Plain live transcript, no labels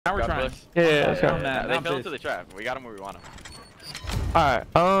Tower trying. Yeah, let's go. They fell into the trap. We got them where we want them. Alright,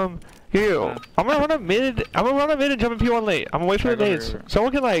 yo, I'm gonna run a mid. I'm gonna run a mid and jump in P1 late. I'm gonna wait for the nades.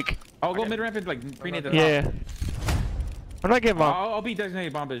 Someone can like. I'll go mid ramp and like pre-nade the top. Yeah. I'm not getting bomb. I'll be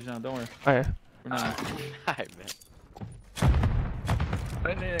designated bomb bitch now. Don't worry. Alright. We're not. Alright, man.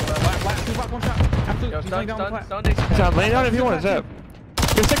 Flat, 2 block, 1 shot. Absolute. He's laying down the flat. I'm laying down if you want. Is up?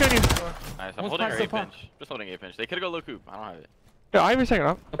 Get second on you. Nice. I'm holding A pinch. Just holding A pinch. They could go low coop. I don't have it. Yeah, I have a second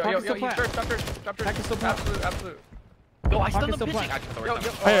up. The pack is still flat. Pack is still flat. Absolute. Yo, I stunned the pitching.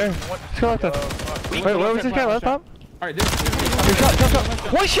 Hey, let's go left up. Wait, where was this guy left up? Alright, this.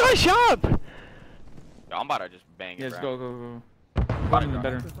 Shot. One shot. Yo, I'm about to just bang it. Yes, go.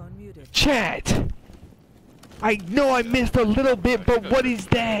 Better. Chat. I know I missed a little bit, but what is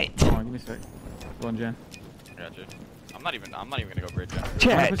that? Hold on, give me a sec. Go on, Jen. Gotcha. I'm not even gonna go bridge.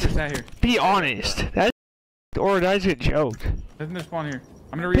 Chat. Be honest. That or that's a joke. There's no spawn here.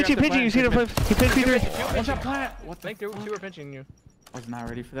 I'm gonna re-up Pitching, you see the flip? He pinched me through. One shot plant. What the? I think two were pinching you. I was not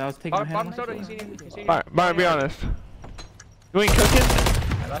ready for that. I was taking a Bottom soda, he's seen you. Alright, Byron, be honest. You ain't cooking?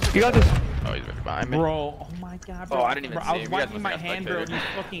 You got this. Oh, he's behind me. Bro, oh my god, bro. Oh, I didn't even see him. I was wiping my hand, bro. You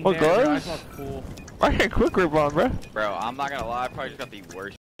fucking Oh, dead, bro. I gloves? felt cool. I got quick grip on, bro. Bro, I'm not gonna lie. I probably just got the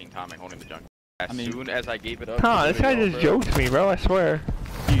worst timing holding the junk. As soon as I gave it up. Huh, this guy just joked me, bro. I swear.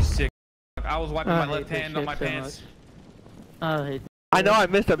 You sick. I was wiping my left hand on my pants. I know I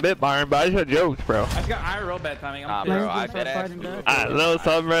missed a bit, Byron, but I just joked, bro. I just got IRL bad timing. Nah, bro, I bet ass. Little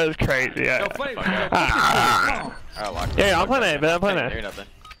sub, bro, is crazy. Yeah. Yo, funny. Yeah, I'm playing it, man. I'm playing it. Hear nothing.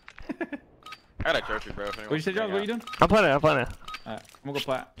 I got a trophy, bro. What you said, Jones? What are you doing? I'm playing it. Alright, I'm gonna go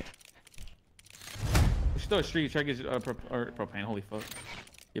plat. We should throw a street. Try to get propane. Holy fuck.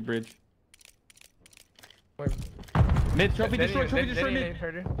 Get bridge. Mid, trophy destroyed,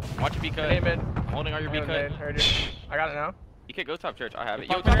 mid. Watch your B cut. I'm holding all your B cut. I got it now. You can go top church. I have it.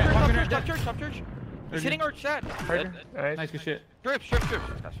 Yo, Top top church. He's hitting our chat. Nice, good shit. Strip.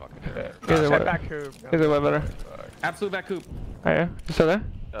 That's fucking good. Step back coop. Is it way better? Absolute back coop. Alright, you still there?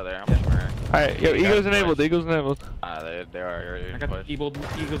 Oh, there. I'm just wearing. Alright, yo, Eagle's enabled. They are. I got the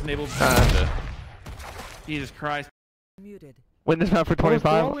Eagles enabled. Jesus Christ. Muted. Win this map for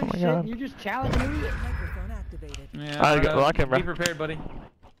 25. Oh my god. You just challenged me. Microphone activated. Yeah, I got lock in, bro. Be prepared, buddy.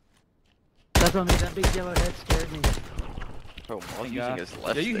 That's what I mean. That big yellow head scared me. Bro, all using his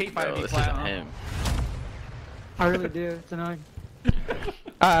left. Yeah, you hate fighting me this flat, isn't huh? him. I really do. It's annoying.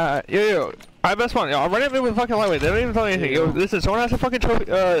 Yo, I best one. Yo, I'm running in with fucking lightweight. They don't even tell me anything. Yo, listen, someone has a fucking trophy.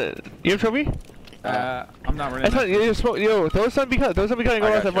 You have trophy? I'm not running. Yo, throw some because and go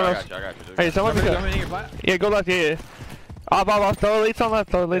left. Everyone else. Hey, someone because. Yeah, go left. Yeah. Off. Throw late on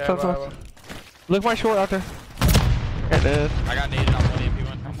left. Look my short out there. There it is. I got naded on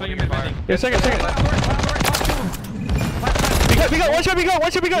 1AP1. I'm playing fire. Yeah, second. Be got. One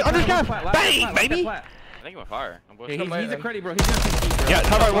shot. Under cap. Bang, baby. I think I'm on fire. He's a credit, bro. He's gonna see bro. Yeah,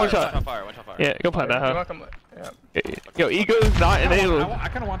 top right, one shot. One shot fire. Yeah, go plant that, huh? Yo, Ego's not enabled. I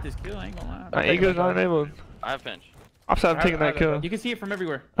kinda want this kill, I ain't gonna lie. Ego's not enabled. I have pinch. I'm taking that kill. You can see it from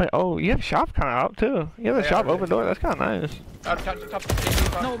everywhere. Oh, you have shop kinda out too. You have the shop open door, that's kinda nice.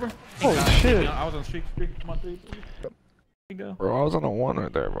 No, bro. Oh shit. I was on streak. Come on, 3. Go. Bro, I was on a 1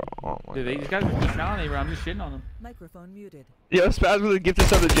 right there, bro. Oh my Dude, god. these guys are keep challenging, bro. I'm just shitting on them. Microphone muted. Yo, Spaz with a gifted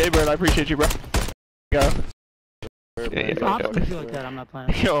sub to Jaybird. I appreciate you, bro. Go. Yeah, I'm not gonna feel like that. I'm not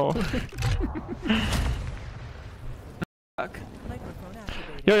playing. Yo. Microphone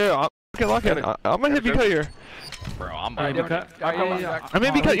activated. Yo, I'm fucking locking. I'm gonna hit B-cut here. Bro, I'm Alright, cut. I'm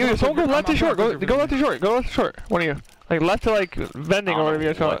in B-cut. Yo, someone go left to short. Go left to short. Go left to short. One of you. Like left to like bending or whatever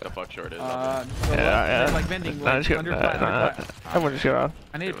you call it. What the fuck short is? Yeah. Like bending. Nah, just get. Everyone just get off.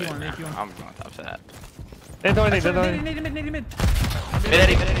 I need a P1. I'm going top set. Nade, Nade mid.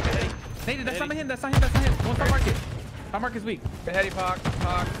 Mid-Eddie. Nade, that's not him. One stop market. Top market's weak. Heady Pock.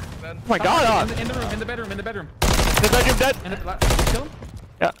 Oh my god, In the room, in the bedroom. The bedroom dead. Kill him?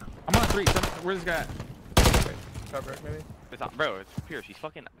 Yeah. I'm on 3. Where's this guy at? Cover, maybe. It's not, bro, it's Pierce. He's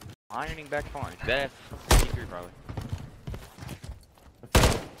fucking ironing back fine. That's secret, probably.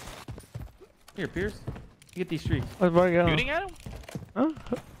 Here, Pierce. You get these streaks. Where's buddy going? Shooting at him? Huh?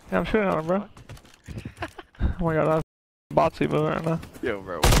 Yeah, I'm shooting at him, bro. Oh my god, that's botsy moving right now. Yo,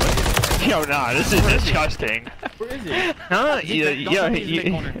 bro. Yo, nah, this is disgusting. Where is it? Huh?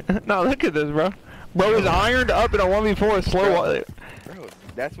 Yeah. No, look at this, bro. Bro is ironed up in a 1v4 slow. Bro,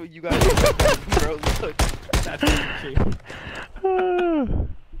 that's what you guys do, bro. Look. That's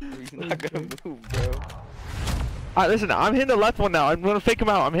He's not gonna move, bro. Alright, listen, I'm hitting the left one now. I'm gonna fake him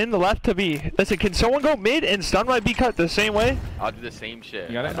out. I'm hitting the left to B. Listen, can someone go mid and stun my B cut the same way? I'll do the same shit.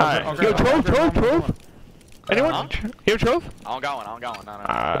 You got it? Alright, yo, 12. Anyone? Huh? You have a trove? I don't got one. No.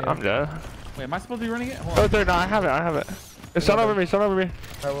 I'm dead. Wait, am I supposed to be running it? Hold Oh, on. there, no, I have it. It's stun over me, stun over me.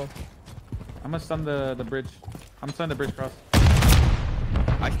 I will. I'm gonna stun the bridge. I'm stunning the bridge cross.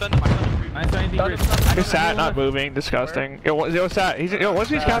 I stunned him. I ain't stunning the bridge. He's sat, not moving, disgusting. Yo, sat. Yo, what's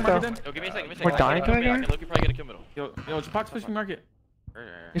his cat though? Yo, give me a second. We're dying to that I guy? can look, you probably get a kill middle. Yo, Pox pushing market.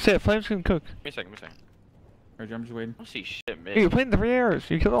 You said flames can cook. Give me a second. Alright, I'm just waiting. I don't see shit, man. Hey, you're playing 3 arrows.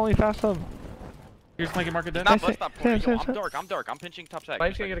 You kill only fast up. Here's flanking market dead. Stop, Say- stop, say- Yo, say- I'm dark. I'm pinching top side.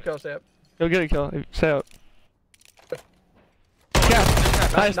 Flame's gonna get a kill, stay up. Go get a kill. Stay out.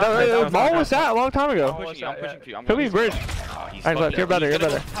 Yeah. Nice. Ball was that a long time I'm ago. pushing for you. I'm Kill me, going bridge. he's Alright, look, fucked you're up. better. He's You're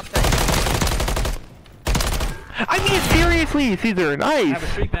gonna better. go top side. I mean, seriously, Caesar. I have a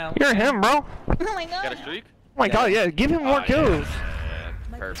Nice. streak now. You're him, bro. Oh Got a streak? my god, yeah. Give him more kills.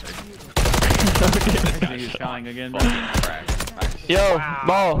 Yeah, perfect. He's trying again, bro. Fucking crack. Nice. Yo, Wow.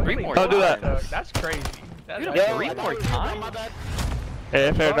 ball. Three more Don't do that. times. That's crazy. That's Dude, like- 3 more times?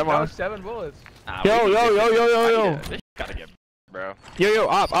 Hey, fair. Fuck, Come that on. was 7 bullets. Nah, Yo, we yo, can yo, get yo, this. yo, I yo. need to- This gotta get, bro. Yo,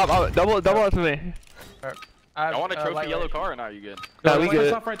 up. Double it to me. I want a trophy lightweight. yellow car or not? You good? Nah, Yo, we play good.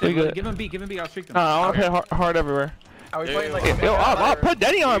 yourself right there. We good. Give him B, I'll streak them. I want to play hard everywhere. Are we Yo, playing yo, like Yo, up. Put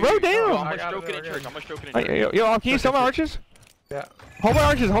Denny on, bro. Yo, Damn. I'm I gonna got stroke it, it in we're church. good. I'm gonna stroke it in Hey, church. yo, can you stun my archers? Yeah. Hold my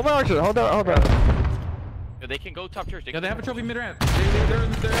archers. Hold on. Yo, they can go top church. Yo, they have a trophy mid ramp.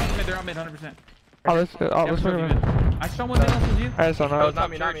 They're on mid 100%. Let's They have a put trophy him mid. in. I stun one mid else as you. Alright, so Go now. not top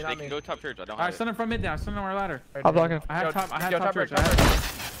me, church. not They me. can go top church. I don't Alright, have stun it. him from mid down. Stun him on our ladder. I'm blocking. I have top church. church.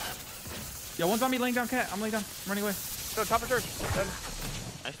 Yo, one's on me laying down cat. I'm laying down. I'm running away. Go top of church.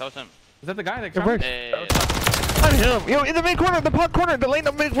 Nice, that was him. Is that the guy that Good shot me? work. Hey, On him. Yo, in the main corner, the pot corner, the lane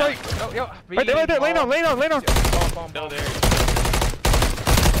of mid right. Yo. Right there. Lane on. no, there.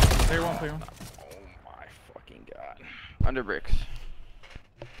 Player one. Oh my fucking god. Under bricks.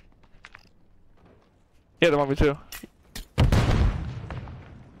 Yeah, the 1v2.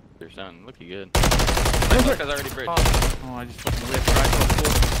 Your son, looking good. This guy's already bridge. Oh, I just fucking ripped right.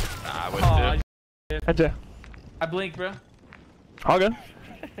 Nah, I Oh, wouldn't That's it. I blinked, bro. All good.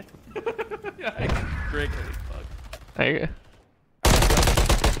 Frick. There you go.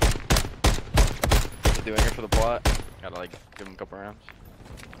 do. Doing it for the plot. Gotta like give him a couple rounds.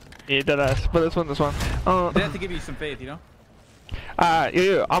 Yeah, deadass. But this one. They have to give you some faith, you know?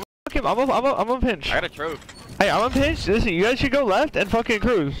 Yeah. I'm a pinch. I got a trophy. Hey, I'm a pinch. Listen, you guys should go left and fucking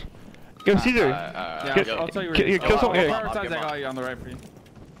cruise. Yo, Caesar. Yeah, Get- I'll tell you kill- where kill someone- I'll yeah. prioritize that guy on the right for you.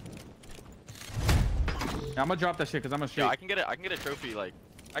 Yeah, I'm gonna drop that shit because I'm a Yeah, I streak. can get a trophy like.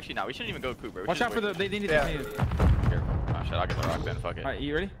 Actually, no, we shouldn't even go coup, bro. We Watch should out for the. wait. They need Yeah. to. Here. Oh shit, I'll get the rock then. Fuck it. Alright,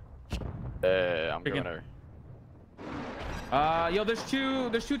 you ready? I'm Pick going it. over. Yo, there's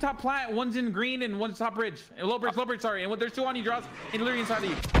two top plat. One's in green and one's top bridge. Low bridge, sorry. And there's two on you, Drazah. And literally inside of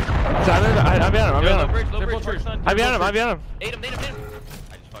you. I'm behind him. Yo, low I'm bridge, They're both Mark church. Sun. behind him. Ate him. I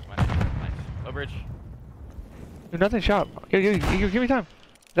just fucked my nice. Low bridge. Do nothing shop. Yo, give me time.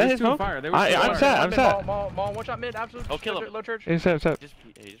 Is that There's his two on smoke? fire. They were two on I'm fire. set. Mall, one shot mid, absolute. Oh, kill him. Low church. He's set. Just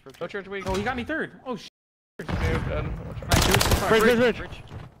broke Low church weak. Oh, he got me third. Oh, shit. Dude, done. Nice, he was too far. Bridge.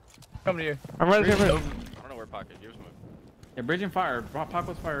 Come to you. I'm right there. I don't know where pocket. Give us a move. Yeah, bridge and fire. Pop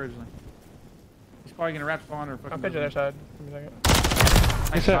was fire originally. He's probably gonna wrap spawn or fucking. I'm pitching their side. Give me a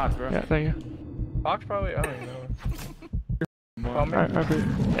second. Nice shots, bro. Yeah, thank you. Box probably. I don't even know. Well, Alright,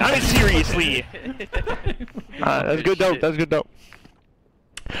 I mean, seriously. That's good dope.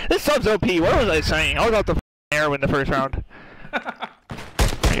 This sub's OP. What was I saying? I was out the air in the first round.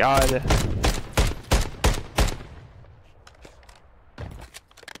 My god.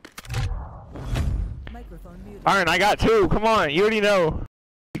 Alright, I got 2. Come on, you already know.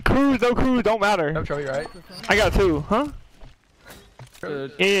 Cruise, no cruise, don't matter. No trophy, right? I got 2, huh?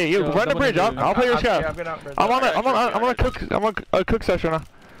 Yeah, you run the bridge. I'll play your Yeah, scout. I've been out bridge. I'm on a cook session now.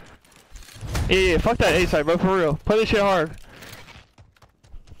 Yeah, fuck that A side, bro, for real. Play this shit hard.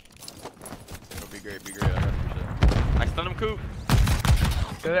 Oh, be great. I stunned him, coup.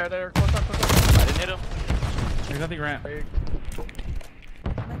 There. Close up. I didn't hit him. There's nothing ramp.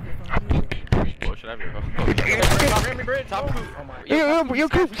 What should I have Ram me bridge. Top coup. Oh my.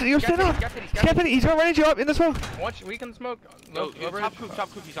 Yo, sit up. Captain, he's gonna run you up in the smoke. Watch, we can smoke. Yo, Low bridge.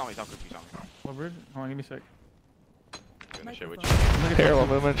 top coup. He's on me. What bridge? Hold on, give me a sec. Doing the shit with Terrible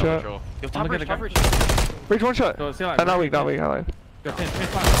movement you. shot. Yo, top Look at bridge. the guy. Bridge one shot. So, see, like, Not weak. I lied. Yo, pinch,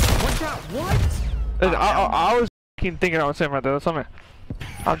 one shot. What? I was thinking I was saying right there. That's something.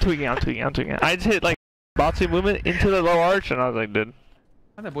 I'm tweaking. I just hit like Botsu movement into the low arch, and I was like, dude.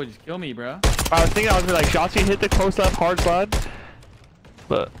 How'd that boy just kill me, bro? I was thinking I was gonna be like, Shotzi hit the close left hard slide,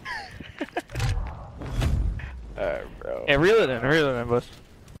 but Alright, bro. yeah, reel it in, boss.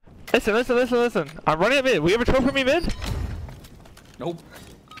 Listen. I'm running at mid. We have a troll for me mid? Nope.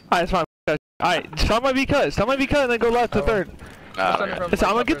 Alright, it's fine. Alright, stop my B cut, and then go left to third. Listen,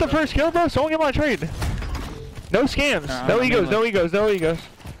 I'm gonna get the first kill, bro, so don't get my trade. No scams. No egos.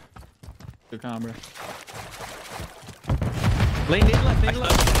 Good combo, bro. Lane left.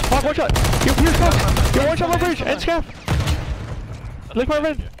 Fuck, one shot. Yo, Pierce, fuck. Yo, one shot, low bridge, end scaff. Lick my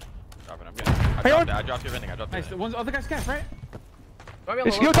red. Hang on. I dropped your vending. Nice. The other guy's scaff, right? Yo,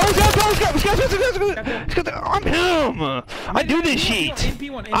 I'm him. I do this shit.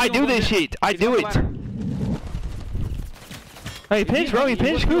 I do it. Hey, pinch, bro.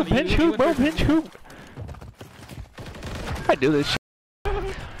 Pinch hoop, bro. Pinch hoop. I do this shit.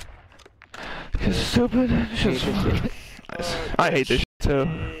 It's stupid. I hate this shit too.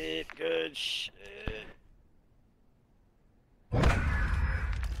 Good shit.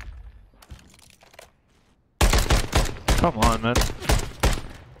 Come on, man.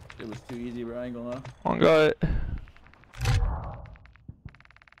 It was too easy, bro. I ain't gonna lie. On God.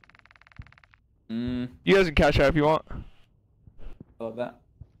 You guys can cash out if you want. I love that.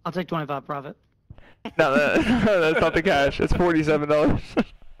 I'll take 25 profit. No, that's not the cash. It's $47.